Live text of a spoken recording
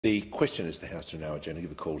The question is the House to now adjourn.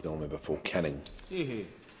 Give a call to the member for Canning.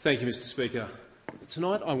 Thank you, Mr Speaker.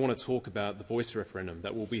 Tonight I want to talk about the voice referendum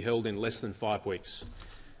that will be held in less than 5 weeks.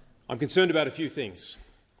 I'm concerned about a few things.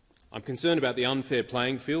 I'm concerned about the unfair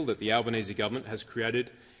playing field that the Albanese government has created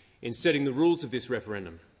in setting the rules of this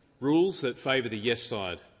referendum, rules that favour the yes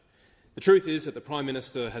side. The truth is that the Prime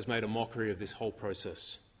Minister has made a mockery of this whole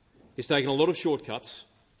process. He's taken a lot of shortcuts,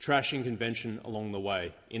 trashing convention along the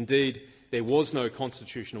way. Indeed, there was no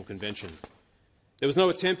constitutional convention. There was no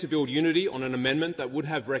attempt to build unity on an amendment that would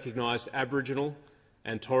have recognised Aboriginal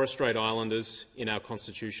and Torres Strait Islanders in our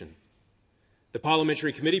constitution. The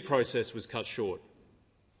parliamentary committee process was cut short.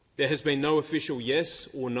 There has been no official yes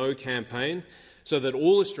or no campaign so that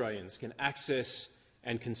all Australians can access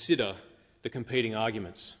and consider the competing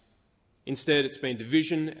arguments. Instead, it's been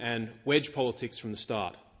division and wedge politics from the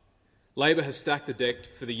start. Labor has stacked the deck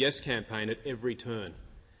for the yes campaign at every turn,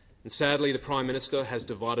 and sadly the Prime Minister has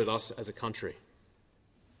divided us as a country.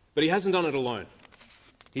 But he hasn't done it alone.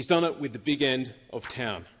 He's done it with the big end of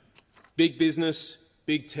town. Big business,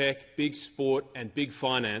 big tech, big sport and big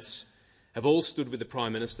finance have all stood with the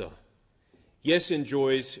Prime Minister. Yes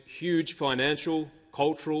enjoys huge financial,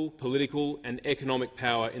 cultural, political and economic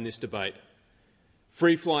power in this debate.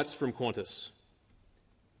 Free flights from Qantas,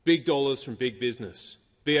 big dollars from big business,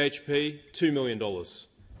 BHP $2 million,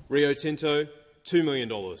 Rio Tinto $2 million,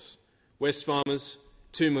 Wesfarmers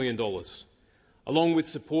 $2 million, along with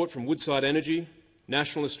support from Woodside Energy,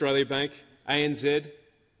 National Australia Bank, ANZ,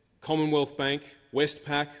 Commonwealth Bank,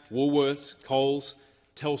 Westpac, Woolworths, Coles,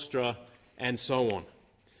 Telstra and so on.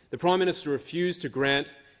 The Prime Minister refused to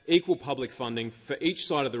grant equal public funding for each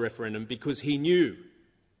side of the referendum because he knew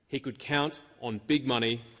he could count on big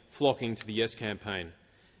money flocking to the Yes campaign,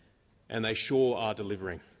 and they sure are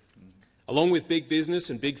delivering. Along with big business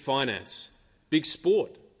and big finance, big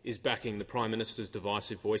sport is backing the Prime Minister's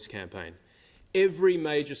divisive voice campaign. Every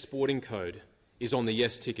major sporting code is on the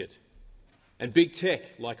Yes ticket, and big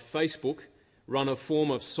tech like Facebook run a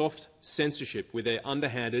form of soft censorship with their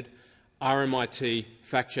underhanded RMIT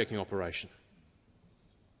fact-checking operation.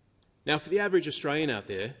 Now, for the average Australian out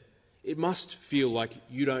there, it must feel like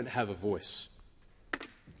you don't have a voice,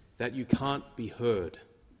 that you can't be heard.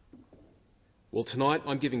 Well, tonight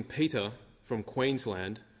I'm giving Peter from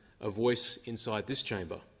Queensland a voice inside this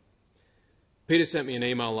chamber. Peter sent me an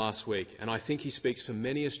email last week, and I think he speaks for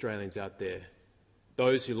many Australians out there,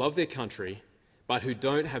 those who love their country but who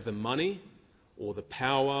don't have the money or the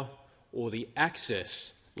power or the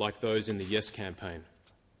access like those in the Yes campaign.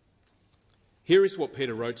 Here is what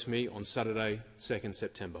Peter wrote to me on Saturday, 2nd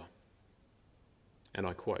September, and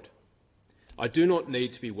I quote, "I do not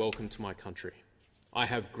need to be welcomed to my country. I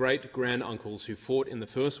have great-grand-uncles who fought in the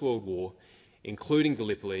First World War, including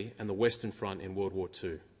Gallipoli and the Western Front in World War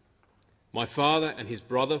II. My father and his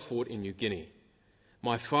brother fought in New Guinea.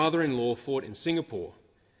 My father-in-law fought in Singapore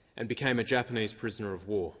and became a Japanese prisoner of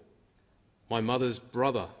war. My mother's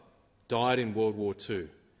brother died in World War II.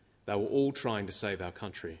 They were all trying to save our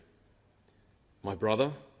country. My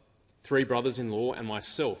brother, 3 brothers-in-law and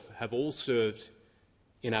myself have all served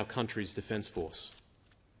in our country's defence force.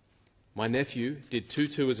 My nephew did 2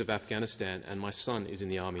 tours of Afghanistan and my son is in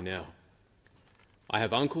the army now. I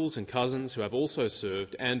have uncles and cousins who have also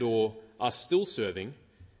served and or are still serving,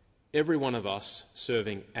 every one of us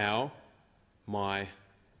serving my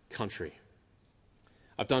country.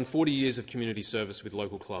 I've done 40 years of community service with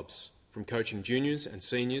local clubs, from coaching juniors and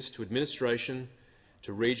seniors to administration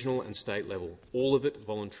to regional and state level, all of it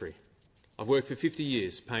voluntary. I've worked for 50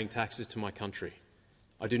 years paying taxes to my country.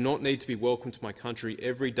 I do not need to be welcomed to my country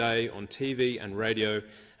every day on TV and radio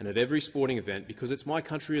and at every sporting event because it's my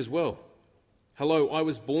country as well. Hello, I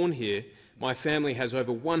was born here. My family has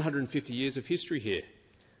over 150 years of history here.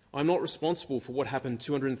 I'm not responsible for what happened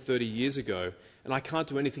 230 years ago, and I can't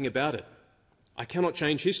do anything about it. I cannot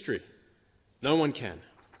change history. No one can.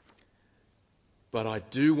 But I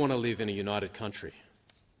do want to live in a united country.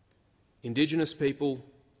 Indigenous people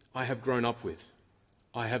I have grown up with,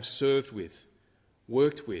 I have served with,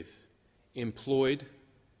 worked with, employed,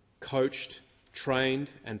 coached,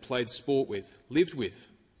 trained and played sport with, lived with,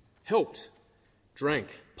 helped,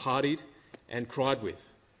 drank, partied and cried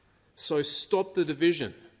with. So stop the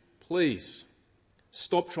division, please.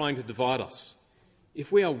 Stop trying to divide us.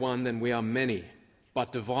 If we are one, then we are many,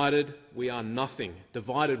 but divided, we are nothing.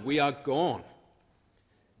 Divided, we are gone.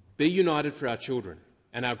 Be united for our children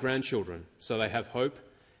and our grandchildren so they have hope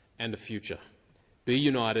and a future. Be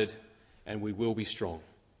united and we will be strong.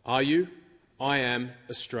 Are you? I am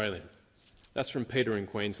Australian." That's from Peter in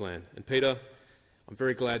Queensland. And Peter, I'm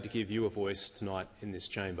very glad to give you a voice tonight in this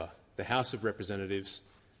chamber, the House of Representatives,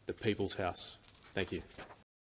 the People's House. Thank you.